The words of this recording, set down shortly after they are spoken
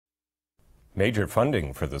Major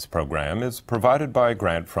funding for this program is provided by a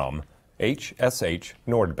grant from HSH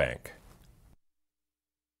Nordbank.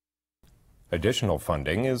 Additional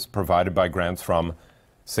funding is provided by grants from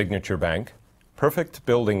Signature Bank, Perfect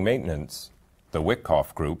Building Maintenance, the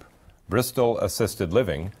Witkoff Group, Bristol Assisted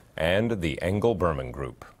Living, and the Engel Berman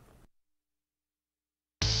Group.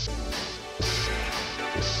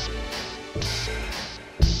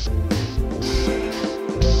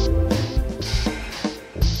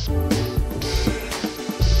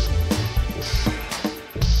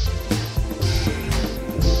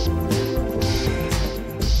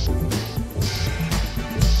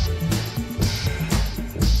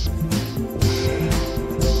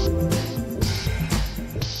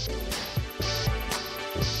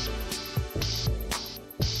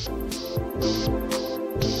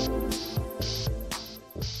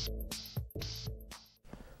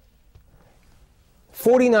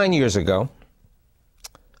 "49 years ago,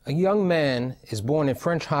 a young man is born in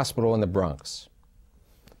French Hospital in the Bronx.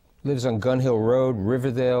 Lives on Gun Hill Road,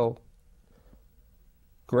 Riverdale,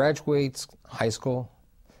 graduates high school,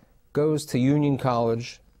 goes to Union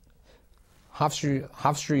College,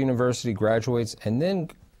 Hofstra University, graduates, and then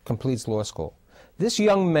completes law school. This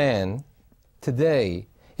young man today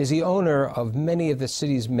is the owner of many of the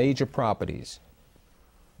city's major properties: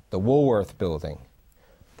 the Woolworth Building,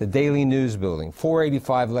 the Daily News Building,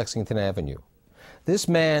 485 Lexington Avenue. This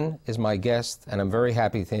man is my guest, and I'm very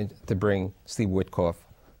happy to bring Steve Witkoff,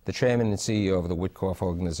 the chairman and CEO of the Witkoff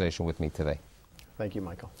Organization, with me today. Thank you,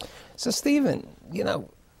 Michael. So, Steven, you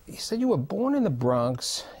said you were born in the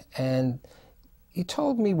Bronx, and you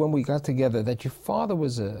told me when we got together that your father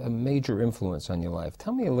was a major influence on your life.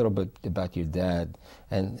 Tell me a little bit about your dad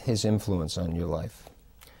and his influence on your life.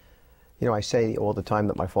 You know, I say all the time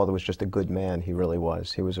that my father was just a good man. He really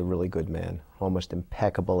was. He was a really good man, almost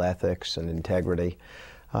impeccable ethics and integrity.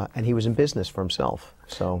 And he was in business for himself.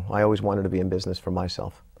 So I always wanted to be in business for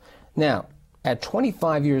myself. Now, at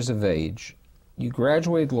 25 years of age, you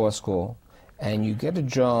graduate law school and you get a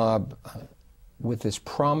job with this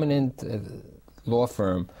prominent law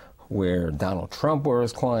firm where Donald Trump were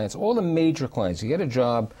his clients, all the major clients. You get a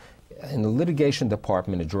job in the litigation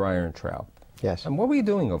department at Dreyer and Traub. Yes. And what were you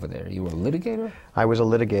doing over there? You were a litigator? I was a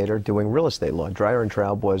litigator doing real estate law. Dreyer and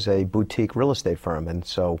Traub was a boutique real estate firm, and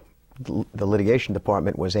so the litigation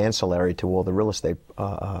department was ancillary to all the real estate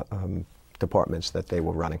departments that they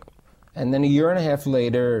were running. And then a year and a half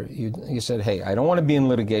later, you said, hey, I don't want to be in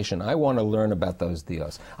litigation. I want to learn about those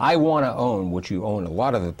deals. I want to own, which you own a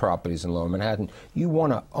lot of the properties in Lower Manhattan. You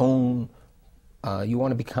want to own, you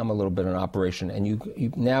want to become a little bit an operation, and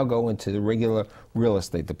you now go into the regular real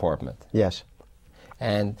estate department. Yes.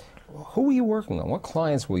 And who were you working on? What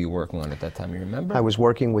clients were you working on at that time? You remember? I was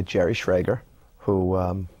working with Jerry Schrager, who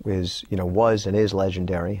was and is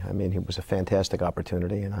legendary. I mean, it was a fantastic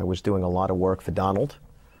opportunity, and I was doing a lot of work for Donald,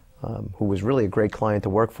 who was really a great client to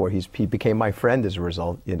work for. He became my friend as a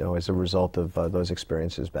result, of those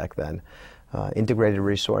experiences back then. Integrated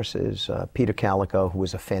Resources, Peter Calico, who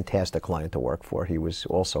was a fantastic client to work for. He was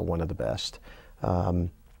also one of the best.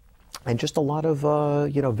 And just a lot of,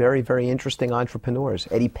 very, very interesting entrepreneurs.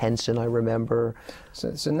 Eddie Penson, I remember.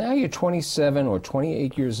 So now you're 27 or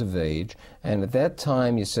 28 years of age, and at that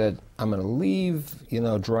time you said, I'm going to leave,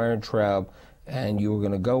 Dreyer and Traub, and you were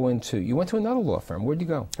going to go you went to another law firm. Where'd you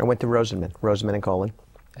go? I went to Rosenman and Colin.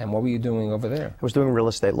 And what were you doing over there? I was doing real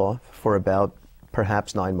estate law for about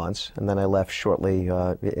perhaps 9 months, and then I left shortly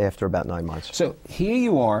after about 9 months. So here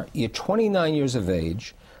you are, you're 29 years of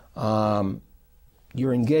age.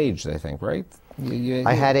 You're engaged, I think, right?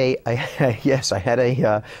 I had a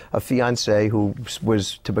fiancée who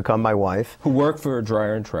was to become my wife. Who worked for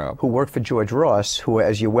Dreyer and Traub. Who worked for George Ross, who,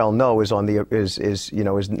 as you well know, is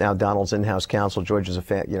now Donald's in-house counsel. George is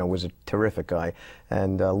was a terrific guy,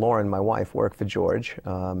 and Lauren, my wife, worked for George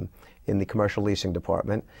in the commercial leasing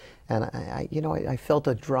department. And I felt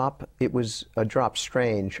a drop. It was a drop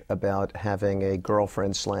strange about having a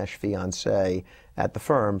girlfriend / fiancée at the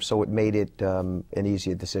firm, so it made it an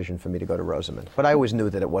easier decision for me to go to Rosenman. But I always knew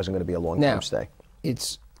that it wasn't going to be a long-term stay.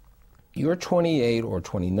 You're 28 or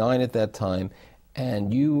 29 at that time,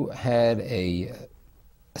 and you had a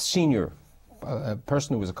senior, a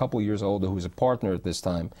person who was a couple years older, who was a partner at this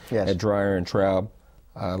time at Dreyer and Traub,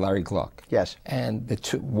 Larry Gluck. Yes. And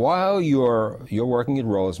while you're working at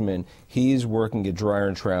Rosenman, he's working at Dreyer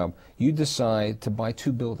and Traub, you decide to buy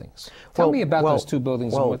 2 buildings. Tell me about those 2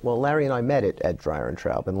 buildings. Well, Larry and I met at Dreyer and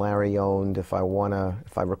Traub, and Larry owned, if I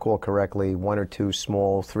recall correctly, 1 or 2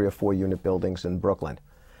 small 3 or 4 unit buildings in Brooklyn.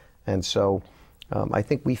 And so I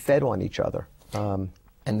think we fed on each other.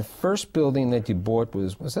 And the first building that you bought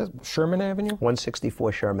was that Sherman Avenue?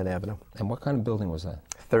 164 Sherman Avenue. And what kind of building was that?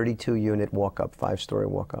 32-unit walk-up, 5-story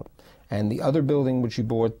walk-up. And the other building which you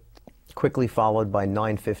bought? Quickly followed by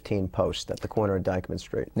 915 Post at the corner of Dyckman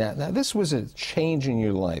Street. Now this was a change in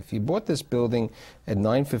your life. You bought this building at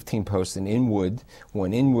 915 Post in Inwood,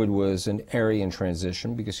 when Inwood was an area in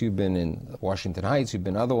transition, because you've been in Washington Heights, you've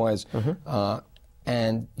been otherwise.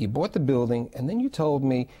 And you bought the building, and then you told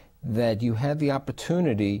me that you had the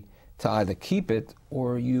opportunity to either keep it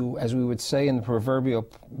or you, as we would say in the proverbial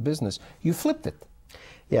business, you flipped it.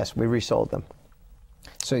 Yes, we resold them.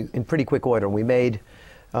 So in pretty quick order. We made,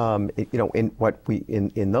 you know,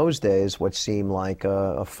 in those days, what seemed like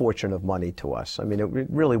a fortune of money to us. I mean, it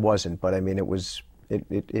really wasn't, but I mean, it was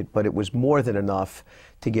more than enough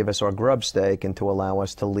to give us our grub stake and to allow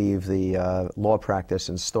us to leave the law practice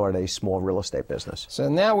and start a small real estate business. So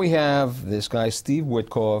now we have this guy, Steve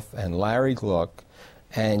Witkoff, and Larry Gluck,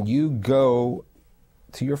 and you go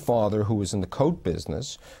to your father, who was in the coat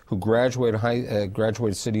business, who graduated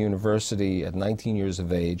City University at 19 years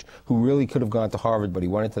of age, who really could have gone to Harvard, but he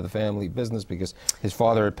went into the family business because his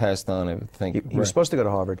father had passed on, I think. He was supposed to go to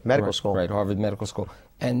Harvard Medical School. Right, Harvard Medical School.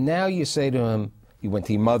 And now you say to him, you went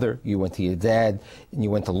to your mother, you went to your dad, and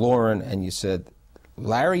you went to Lauren, and you said,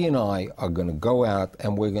 Larry and I are going to go out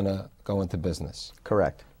and we're going to go into business.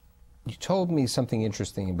 Correct. You told me something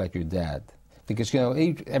interesting about your dad, because, you know,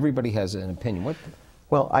 everybody has an opinion. What?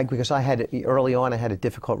 Well, because early on, I had a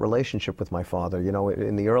difficult relationship with my father. You know,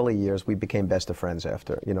 in the early years, we became best of friends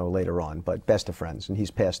after, you know, later on, but best of friends, and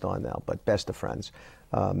he's passed on now, but best of friends.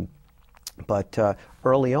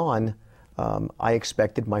 Early on, I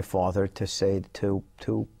expected my father to say to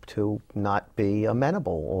not be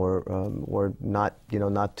amenable or not, you know,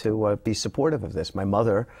 not to be supportive of this. My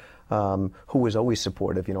mother, who was always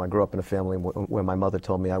supportive, you know, I grew up in a family where my mother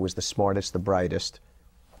told me I was the smartest, the brightest.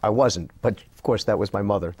 I wasn't, but of course that was my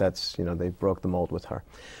mother. That's, you know, they broke the mold with her.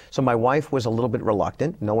 So my wife was a little bit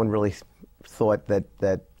reluctant. No one really thought that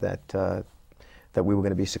we were going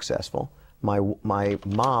to be successful. My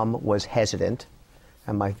mom was hesitant.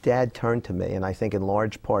 And my dad turned to me, and I think in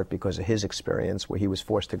large part because of his experience, where he was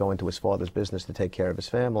forced to go into his father's business to take care of his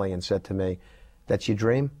family, and said to me, "That's your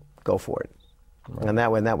dream? Go for it." Right. And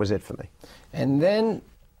that was it for me. And then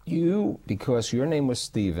you, because your name was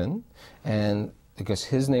Steven, and because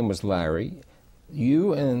his name was Larry,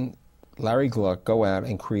 you and Larry Gluck go out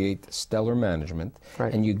and create Stellar Management,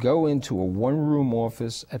 right. And you go into a one-room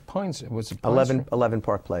office at Pines. Was it Pines? 11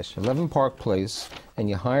 Park Place. 11 Park Place, and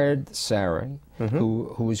you hired Sarah,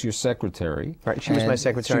 who was your secretary. Right, she was my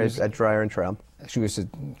secretary at Dreyer and Traub. She was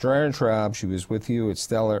at Dreyer and Traub. She was with you at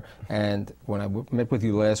Stellar, and when I met with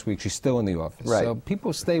you last week, she's still in the office. Right. So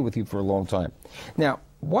people stay with you for a long time. Now,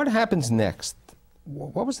 what happens next?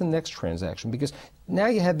 What was the next transaction? Because now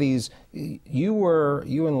you have these,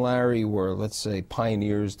 you and Larry were, let's say,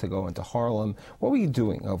 pioneers to go into Harlem. What were you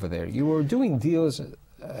doing over there? You were doing deals.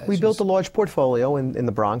 We built a large portfolio in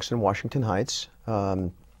the Bronx and Washington Heights.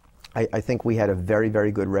 I think we had a very,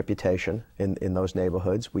 very good reputation in those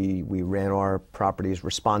neighborhoods. We ran our properties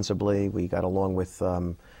responsibly. We got along with,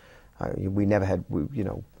 we never had, you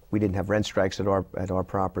know, we didn't have rent strikes at our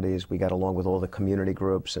properties. We got along with all the community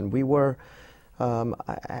groups, and we were.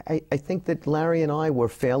 I think that Larry and I were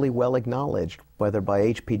fairly well acknowledged, whether by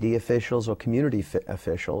HPD officials or community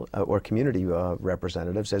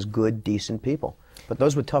representatives, as good, decent people. But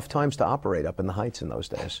those were tough times to operate up in the Heights in those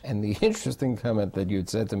days. And the interesting comment that you had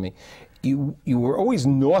said to me, you were always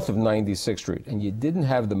north of 96th Street, and you didn't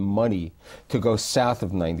have the money to go south of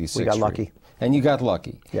 96th Street. We got lucky. And you got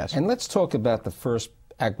lucky. Yes. And let's talk about the first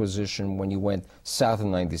acquisition when you went south of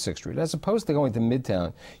 96th Street. As opposed to going to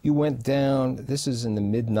Midtown, you went down, this is in the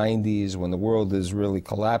mid-90s when the world is really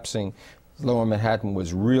collapsing. Lower Manhattan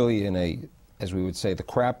was really in a, as we would say, the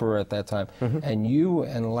crapper at that time. And you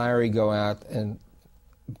and Larry go out and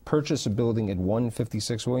purchase a building at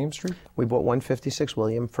 156 William Street? We bought 156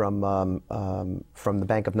 William from the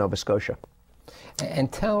Bank of Nova Scotia.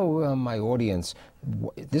 And tell my audience,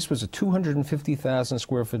 this was a 250,000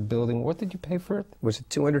 square foot building. What did you pay for it? It was a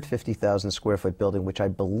 250,000 square foot building, which I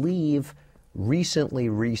believe recently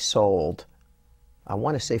resold, I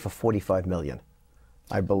want to say for $45 million,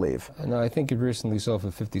 I believe. No, I think it recently sold for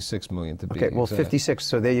 $56 million to be exact. Well, 56,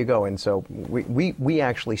 so there you go. And so we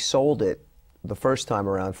actually sold it the first time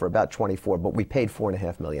around for about 24, but we paid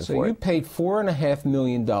 $4.5 million for it. So you paid $4.5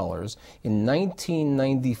 million in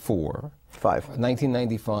 1994.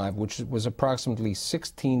 1995, which was approximately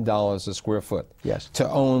 $16 a square foot. Yes. To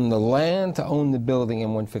own the land, to own the building in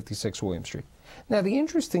 156 William Street. Now, the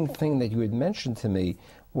interesting thing that you had mentioned to me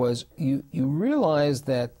was you realized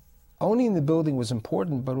that owning the building was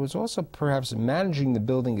important, but it was also perhaps managing the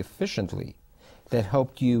building efficiently that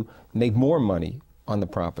helped you make more money on the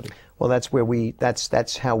property. Well,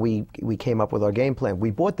 that's how we came up with our game plan.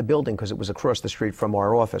 We bought the building because it was across the street from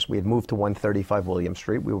our office. We had moved to 135 William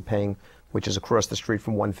Street. We were paying, which is across the street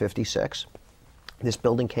from 156. This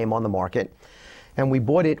building came on the market, and we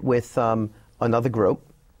bought it with another group,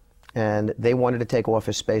 and they wanted to take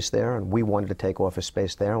office space there, and we wanted to take office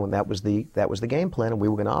space there, and that was the game plan, and we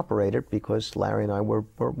were going to operate it because Larry and I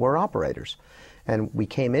were operators. And we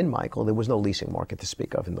came in, Michael, there was no leasing market to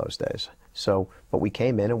speak of in those days. But we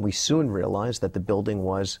came in and we soon realized that the building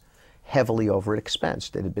was heavily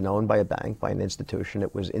over-expensed. It had been owned by a bank, by an institution.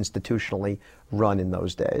 It was institutionally run in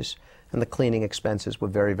those days. And the cleaning expenses were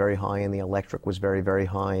very, very high, and the electric was very, very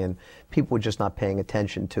high, and people were just not paying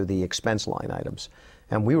attention to the expense line items.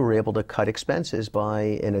 And we were able to cut expenses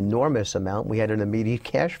by an enormous amount. We had an immediate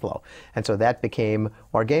cash flow. And so that became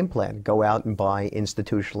our game plan. Go out and buy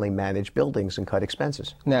institutionally managed buildings and cut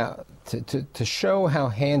expenses. Now, to show how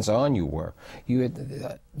hands-on you were,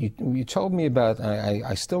 you told me about,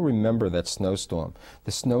 I still remember that snowstorm,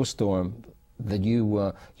 the snowstorm that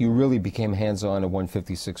you really became hands-on at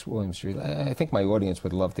 156 William Street. I think my audience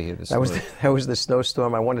would love to hear this story. That was the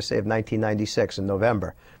snowstorm, I want to say, of 1996 in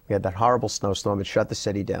November. We had that horrible snowstorm. It shut the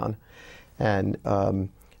city down. And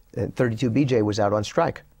 32BJ was out on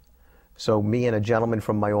strike. So me and a gentleman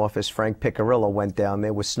from my office, Frank Piccarillo, went down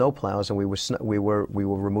there with snowplows, and we were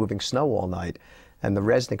removing snow all night. And the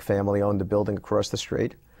Resnick family owned the building across the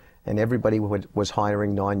street, and everybody was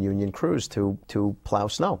hiring non-union crews to plow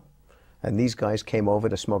snow. And these guys came over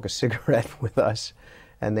to smoke a cigarette with us,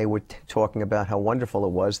 and they were talking about how wonderful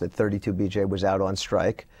it was that 32BJ was out on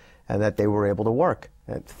strike and that they were able to work,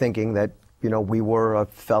 and thinking that, you know, we were a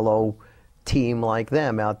fellow team like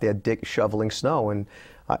them out there shoveling snow. And,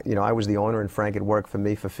 you know, I was the owner, and Frank had worked for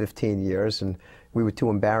me for 15 years, and we were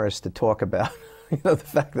too embarrassed to talk about, you know, the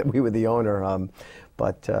fact that we were the owner.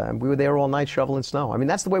 But we were there all night shoveling snow. I mean,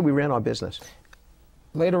 that's the way we ran our business.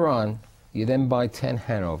 Later on, you then buy 10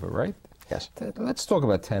 Hanover, right? Yes. Let's talk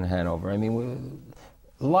about 10 Hanover. I mean,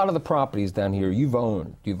 a lot of the properties down here you've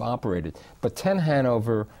owned, you've operated, but 10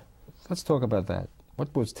 Hanover, let's talk about that.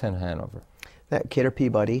 What was 10 Hanover? That Kidder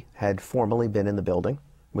Peabody had formerly been in the building,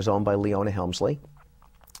 was owned by Leona Helmsley.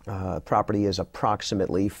 Property is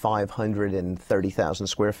approximately 530,000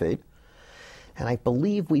 square feet. And I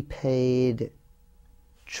believe we paid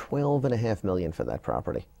 $12.5 million for that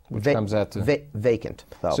property. Which comes out to vacant,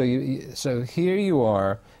 though. So here you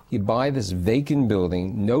are, you buy this vacant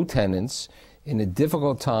building, no tenants, in a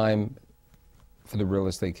difficult time for the real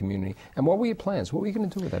estate community. And what were your plans? What were you going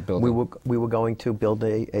to do with that building? We were going to build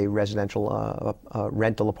a residential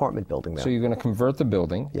rental apartment building there. So you're going to convert the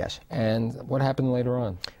building? Yes. And what happened later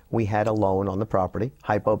on? We had a loan on the property,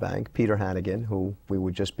 Hypo Bank, Peter Hannigan, who we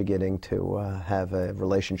were just beginning to have a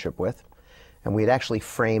relationship with. And we had actually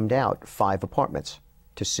framed out 5 apartments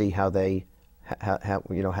to see how they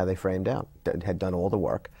framed out, had done all the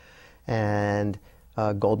work. And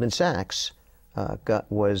Goldman Sachs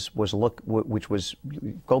Goldman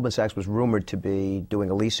Sachs was rumored to be doing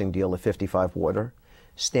a leasing deal at 55 Water.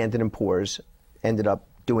 Standard & Poor's ended up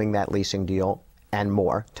doing that leasing deal and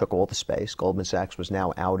more, took all the space. Goldman Sachs was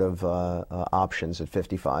now out of options at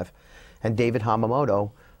 55. And David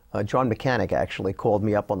Hamamoto, John Mechanic actually called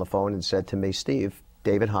me up on the phone and said to me, Steve,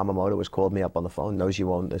 David Hamamoto has called me up on the phone, knows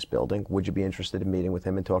you own this building. Would you be interested in meeting with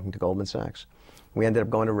him and talking to Goldman Sachs? We ended up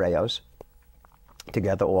going to Rayo's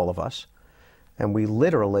together, all of us. And we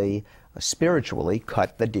literally, spiritually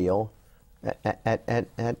cut the deal at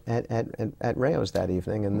Rayo's that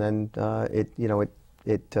evening. And then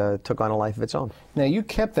it took on a life of its own. Now, you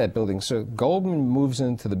kept that building. So Goldman moves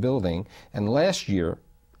into the building. And last year,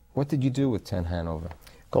 what did you do with 10 Hanover?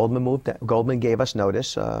 Goldman gave us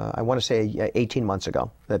notice, I want to say 18 months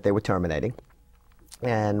ago, that they were terminating.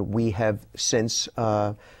 And we have since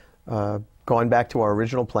gone back to our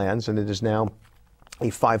original plans, and it is now a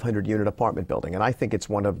 500-unit apartment building. And I think it's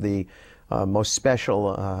one of the most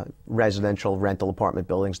special residential rental apartment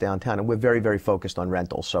buildings downtown. And we're very, very focused on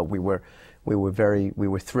rentals. So we were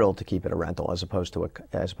thrilled to keep it a rental as opposed to a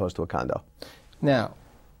condo. Now,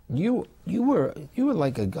 you were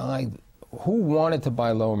like a guy who wanted to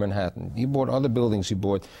buy Lower Manhattan. You bought other buildings. You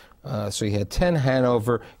bought, so you had 10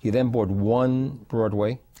 Hanover. You then bought 1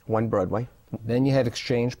 Broadway. 1 Broadway. Then you had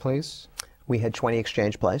Exchange Place. We had 20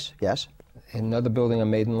 Exchange Place, yes. Another building on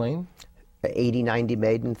Maiden Lane. 80, 90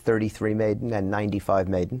 Maiden, 33 Maiden, and 95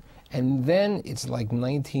 Maiden. And then it's like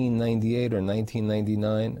 1998 or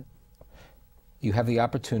 1999. You have the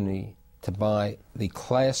opportunity to buy the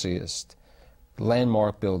classiest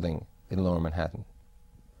landmark building in Lower Manhattan.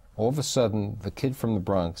 all of a sudden, the kid from the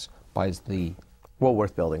Bronx buys the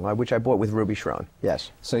Woolworth building, which I bought with Ruby Schroen,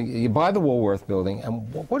 yes. So you buy the Woolworth building,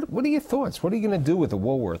 and what are your thoughts? What are you going to do with the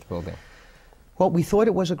Woolworth building? Well, we thought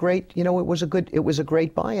it was a great, it was a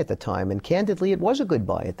great buy at the time, and candidly, it was a good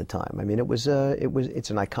buy at the time. I mean, it's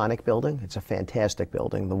an iconic building. It's a fantastic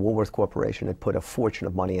building. The Woolworth Corporation had put a fortune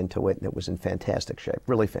of money into it, and it was in fantastic shape,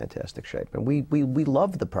 really fantastic shape. And we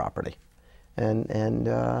loved the property, and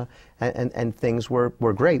things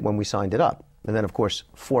were great when we signed it up. And then, of course,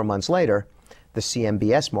 4 months later, the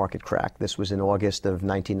CMBS market cracked. This was in August of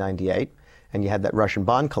 1998, and you had that Russian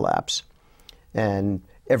bond collapse, and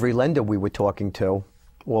every lender we were talking to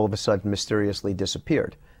all of a sudden mysteriously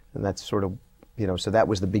disappeared. And that's sort of, so that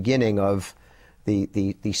was the beginning of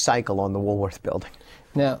the cycle on the Woolworth building.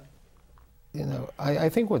 Now, I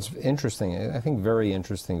think what's interesting, I think very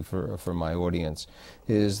interesting for my audience,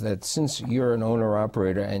 is that since you're an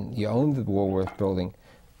owner-operator and you own the Woolworth building,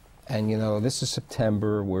 and this is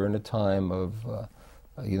September, we're in a time of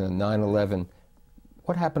 9/11.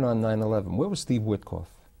 What happened on 9/11? Where was Steve Witkoff?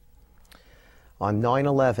 On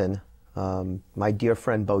 9/11, my dear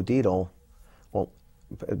friend Bo Dietl, well,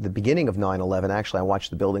 at the beginning of 9/11, actually, I watched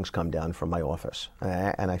the buildings come down from my office,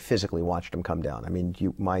 and I physically watched them come down. I mean,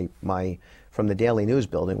 from the Daily News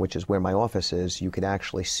building, which is where my office is, you could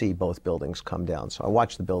actually see both buildings come down. So I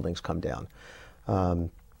watched the buildings come down.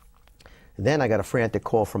 Then I got a frantic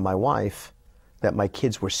call from my wife that my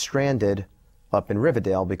kids were stranded up in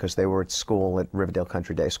Riverdale because they were at school at Riverdale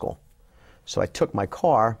Country Day School. So I took my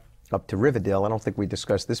car up to Riverdale. I don't think we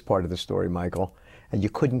discussed this part of the story, Michael, and you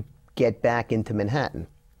couldn't get back into Manhattan.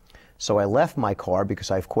 So I left my car because,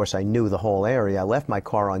 of course, I knew the whole area. I left my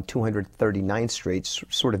car on 239th Street,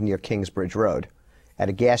 sort of near Kingsbridge Road, at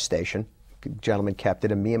a gas station. A gentleman kept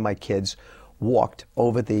it, and me and my kids walked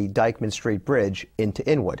over the Dyckman Street Bridge into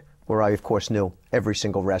Inwood, where I, of course, knew every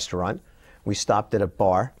single restaurant. We stopped at a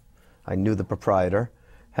bar. I knew the proprietor,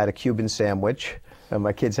 had a Cuban sandwich, and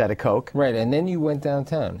my kids had a Coke. Right, and then you went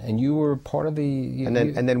downtown, and you were part of the... And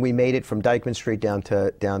then we made it from Dyckman Street down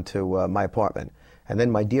to my apartment. And then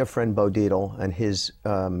my dear friend Bo Dietl and his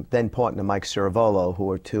then partner Mike Ciravolo, who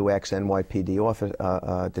were two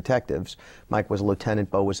ex-NYPD detectives, Mike was a lieutenant,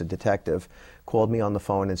 Bo was a detective, called me on the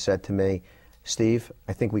phone and said to me, "Steve,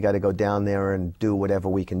 I think we got to go down there and do whatever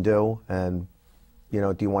we can do, and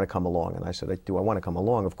do you want to come along?" And I said, "Do I want to come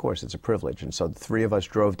along? Of course, it's a privilege." And so the three of us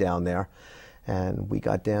drove down there. And we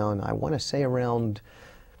got down, I want to say around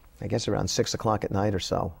 6 o'clock at night or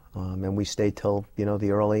so. And we stayed till,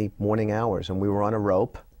 the early morning hours. And we were on a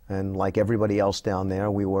rope. And like everybody else down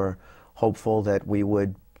there, we were hopeful that we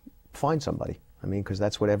would find somebody. I mean, because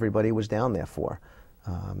that's what everybody was down there for.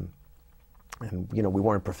 And, we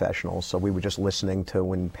weren't professionals, so we were just listening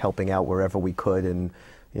to and helping out wherever we could. And,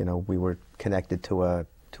 we were connected to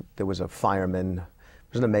there was a fireman.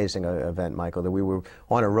 It was an amazing event, Michael, that we were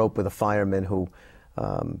on a rope with a fireman who,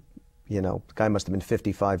 the guy must have been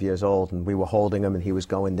 55 years old, and we were holding him, and he was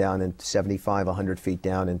going down in 75, 100 feet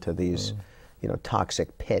down into these,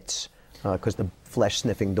 toxic pits, because the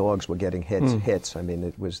flesh-sniffing dogs were getting hits. I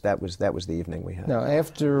mean, that was the evening we had. Now,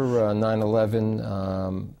 after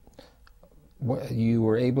 9/11, you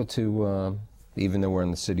were able to... even though we're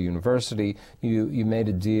in the City University, you made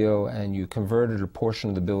a deal and you converted a portion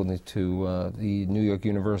of the building to the New York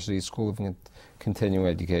University School of Continuing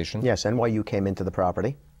Education. Yes, NYU came into the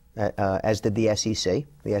property, as did the SEC.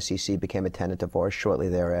 The SEC became a tenant of ours shortly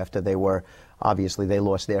thereafter. They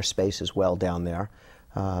lost their space as well down there.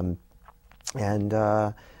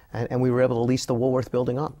 And we were able to lease the Woolworth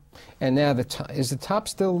building up. And now, is the top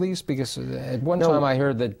still leased? Because at one time I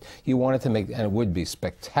heard that you wanted to make, and it would be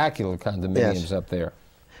spectacular condominiums up there.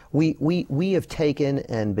 We have taken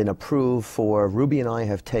and been approved for, Ruby and I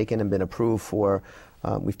have taken and been approved for,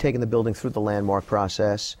 we've taken the building through the landmark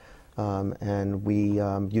process, and we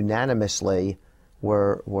unanimously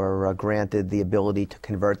were granted the ability to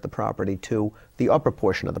convert the property to the upper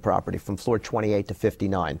portion of the property from floor 28 to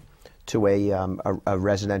 59. To a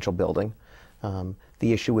residential building.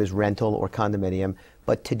 The issue is rental or condominium.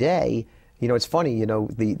 But today, it's funny,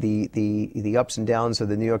 the ups and downs of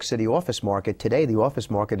the New York City office market. Today, the office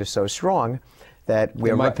market is so strong that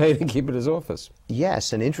we might pay to keep it as office.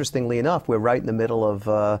 Yes, and interestingly enough, we're right in the middle of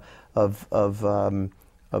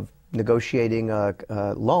negotiating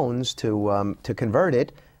loans to convert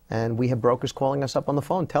it. And we have brokers calling us up on the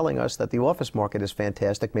phone telling us that the office market is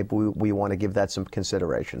fantastic. Maybe we want to give that some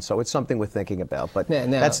consideration. So it's something we're thinking about. But now,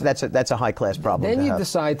 that's a high-class problem. Then you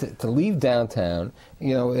decide to leave downtown,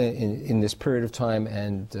 in this period of time,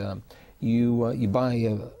 and you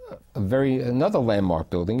buy another landmark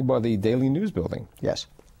building. You buy the Daily News building. Yes.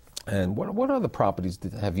 And what other properties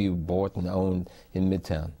have you bought and owned in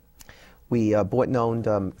Midtown? We bought and owned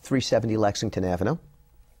 370 Lexington Avenue,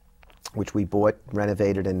 which we bought,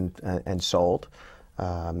 renovated, and sold.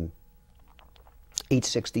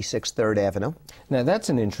 866 3rd Avenue. Now, that's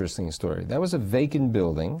an interesting story. That was a vacant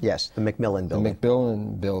building. Yes, the McMillan building. The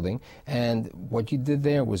McMillan building. And what you did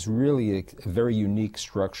there was really a very unique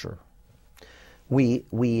structure. We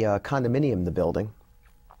condominiumed the building,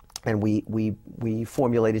 and we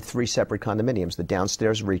formulated 3 separate condominiums. The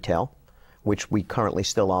downstairs retail, which we currently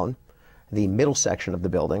still own. The middle section of the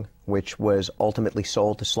building, which was ultimately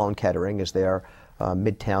sold to Sloan Kettering as their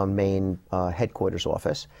Midtown Main headquarters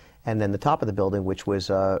office. And then the top of the building, which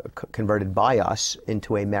was converted by us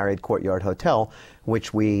into a Marriott Courtyard Hotel,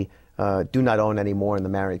 which we do not own anymore, and the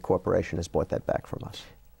Marriott Corporation has bought that back from us.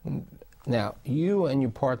 Now, you and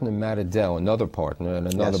your partner, Matt Adele, another partner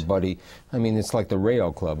and another Yes. buddy, I mean, it's like the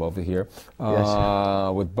Rail Club over here,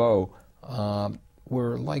 Yes. with Bo,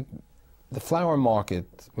 were like, the flower market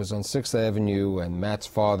was on 6th Avenue, and Matt's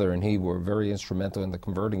father and he were very instrumental in the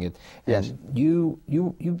converting it. Yes. And you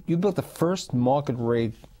built the first market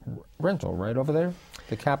rate rental right over there,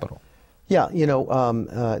 the Capitol. Yeah, you know,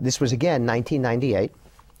 this was again 1998,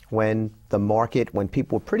 when the market, when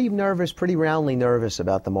people were pretty nervous, pretty roundly nervous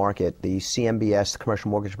about the market. The CMBS, the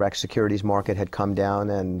commercial mortgage-backed securities market, had come down,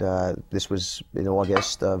 and this was in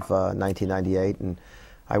August of 1998, and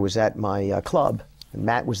I was at my club, and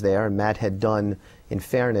Matt was there, and Matt had done, in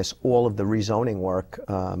fairness, all of the rezoning work,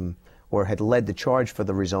 or had led the charge for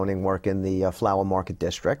the rezoning work in the Flower Market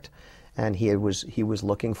District, and he was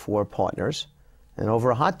looking for partners, and over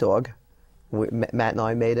a hot dog, Matt and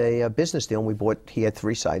I made a business deal, and we bought. He had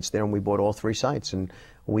 3 sites there, and we bought all 3 sites, and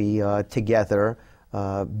we together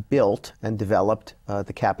built and developed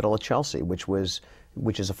the Capitol at Chelsea, which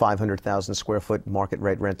is a 500,000 square foot market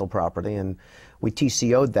rate rental property, and we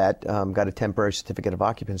TCO'd that, got a temporary certificate of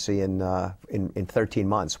occupancy in 13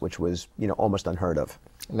 months, which was, you know, almost unheard of.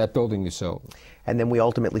 And that building you sold. And then we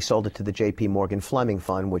ultimately sold it to the J.P. Morgan Fleming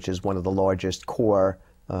Fund, which is one of the largest core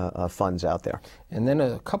funds out there. And then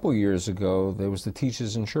a couple years ago, there was the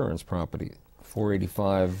Teachers Insurance property,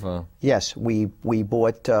 485. Yes, we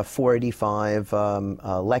bought 485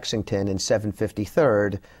 Lexington and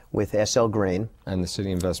 753rd with S.L. Green. And the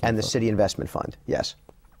City Investment And the Fund. City Investment Fund, yes.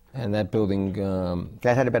 And that building...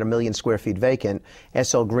 that had about 1 million square feet vacant.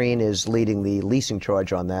 S.L. Green is leading the leasing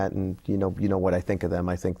charge on that, and you know what I think of them.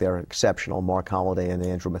 I think they're exceptional, Mark Holliday and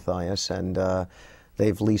Andrew Mathias, and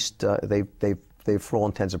they've leased, they've for all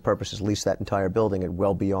intents and purposes leased that entire building at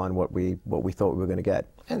well beyond what we thought we were going to get.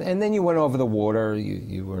 And then you went over the water.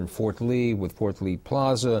 You were in Fort Lee with Fort Lee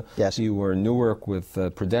Plaza. Yes. You were in Newark with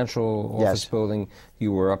Prudential Office Yes. Building.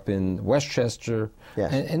 You were up in Westchester.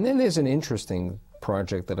 Yes. And then there's an interesting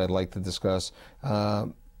project that I'd like to discuss.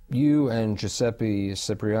 You and Giuseppe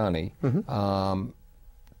Cipriani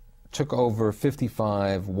took over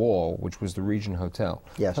 55 Wall, which was the Regent Hotel.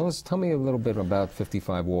 Yes. Tell me a little bit about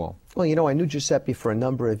 55 Wall. Well, you know, I knew Giuseppe for a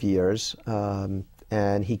number of years,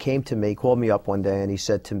 and he came to me, called me up one day, and he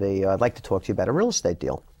said to me, I'd like to talk to you about a real estate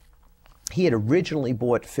deal. He had originally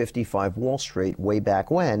bought 55 Wall Street way back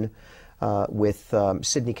when with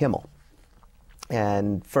Sidney Kimmel.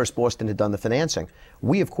 And First Boston had done the financing.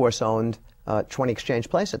 We, of course, owned 20 Exchange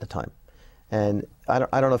Place at the time. And I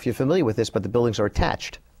don't know if you're familiar with this, but the buildings are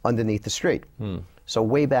attached underneath the street. So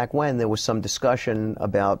way back when, there was some discussion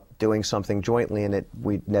about doing something jointly, and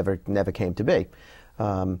we never came to be.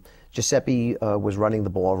 Giuseppe was running the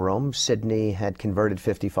ballroom. Sidney had converted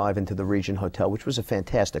 55 into the Regent Hotel, which was a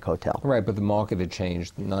fantastic hotel. Right, but the market had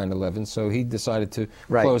changed 9/11, so he decided to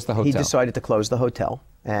Right. close the hotel. He decided to close the hotel,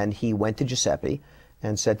 and he went to Giuseppe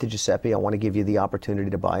and said to Giuseppe, I want to give you the opportunity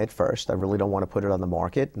to buy it first. I really don't want to put it on the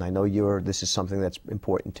market, and I know this is something that's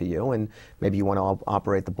important to you, and maybe you want to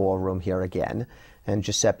operate the ballroom here again. And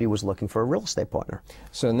Giuseppe was looking for a real estate partner.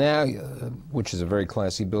 So now, which is a very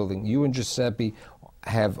classy building, you and Giuseppe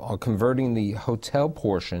are converting the hotel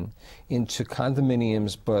portion into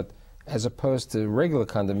condominiums, but as opposed to regular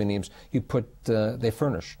condominiums, you put they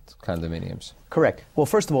furnished condominiums. Correct. Well,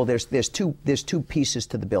 first of all, there's two pieces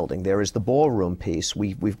to the building. There is the ballroom piece.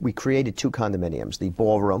 We created 2 condominiums. The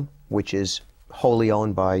ballroom, which is wholly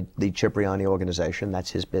owned by the Cipriani Organization. That's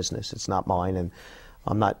his business. It's not mine, and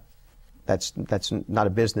I'm not. That's not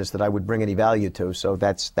a business that I would bring any value to. So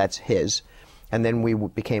that's his. And then we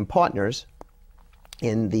became partners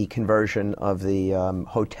in the conversion of the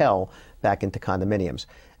hotel back into condominiums.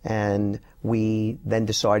 And we then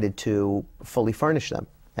decided to fully furnish them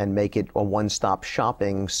and make it a one-stop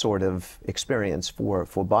shopping sort of experience for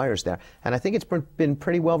buyers there. And I think it's been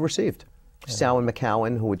pretty well received. Sow and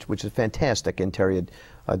McCowan, which is a fantastic interior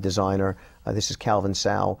designer. This is Calvin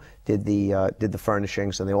Sow, did the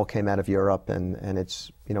furnishings, and they all came out of Europe, and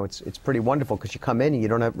it's, you know, it's pretty wonderful because you come in and you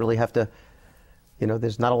don't really have to, you know,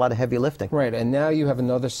 there's not a lot of heavy lifting. Right, and now you have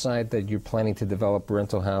another site that you're planning to develop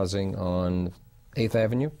rental housing on 8th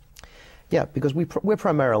Avenue? Yeah, because we're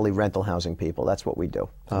primarily rental housing people. That's what we do.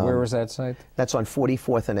 Where is that site? That's on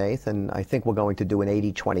 44th and 8th, and I think we're going to do an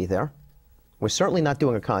 80-20 there. We're certainly not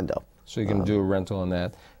doing a condo. So you're going to do a rental on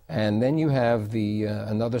that. And then you have the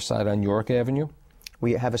another site on York Avenue?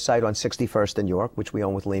 We have a site on 61st and York, which we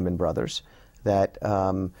own with Lehman Brothers, that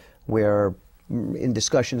we're in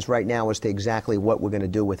discussions right now as to exactly what we're going to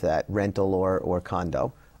do with that, rental or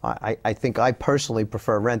condo. I think I personally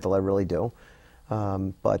prefer rental, I really do.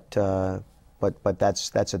 But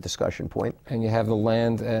that's a discussion point. And you have the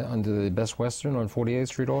land under the Best Western on 48th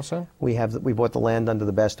Street also? We bought the land under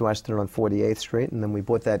the Best Western on 48th Street, and then we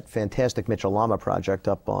bought that fantastic Mitchell Lama project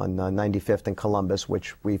up on 95th and Columbus,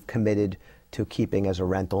 which we've committed to keeping as a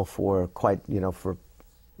rental for quite,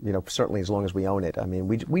 certainly as long as we own it. I mean,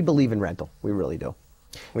 we believe in rental. We really do.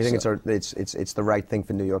 We think it's the right thing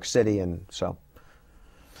for New York City, and so.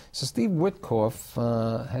 So Steve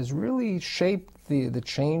Witkoff has really shaped the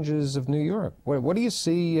changes of New York. What do you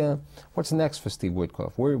see, what's next for Steve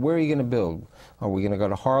Witkoff? Where are you going to build? Are we going to go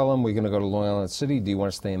to Harlem? Are we going to go to Long Island City? Do you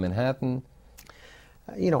want to stay in Manhattan?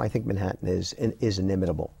 You know, I think Manhattan is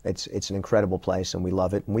inimitable. It's an incredible place, and we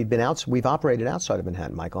love it. And we've operated outside of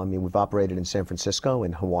Manhattan, Michael. I mean, we've operated in San Francisco,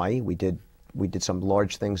 in Hawaii. We did some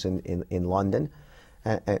large things in London.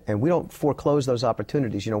 And we don't foreclose those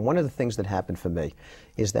opportunities. You know, one of the things that happened for me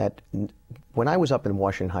is that when I was up in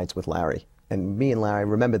Washington Heights with Larry, and me and Larry, I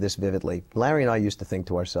remember this vividly, Larry and I used to think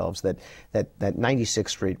to ourselves that 96th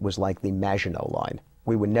Street was like the Maginot Line.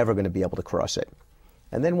 We were never going to be able to cross it.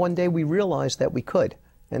 And then one day we realized that we could.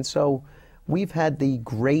 And so we've had the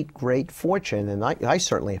great fortune, and I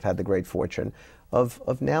certainly have had the great fortune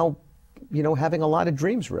of now, you know, having a lot of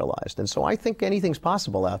dreams realized. And so I think anything's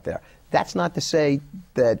possible out there. That's not to say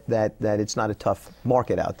that it's not a tough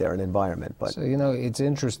market out there, an environment. But so, you know, it's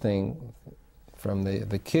interesting, from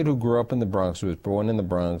the kid who grew up in the Bronx, who was born in the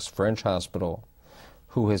Bronx, French Hospital,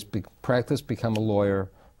 who has become a lawyer,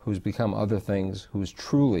 who's become other things, who's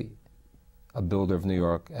truly a builder of New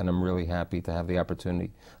York, and I'm really happy to have the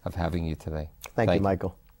opportunity of having you today. Thank you,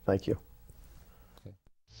 Michael. Thank you.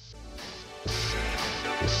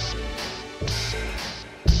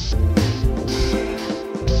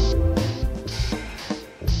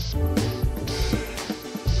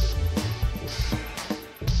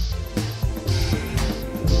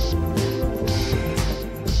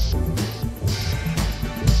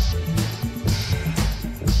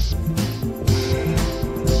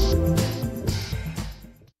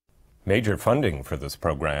 Major funding for this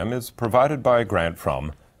program is provided by a grant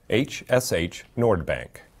from HSH Nordbank.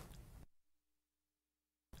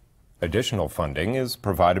 Additional funding is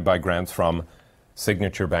provided by grants from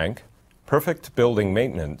Signature Bank, Perfect Building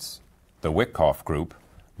Maintenance, the Witkoff Group,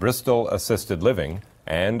 Bristol Assisted Living,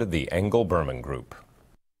 and the Engel Berman Group.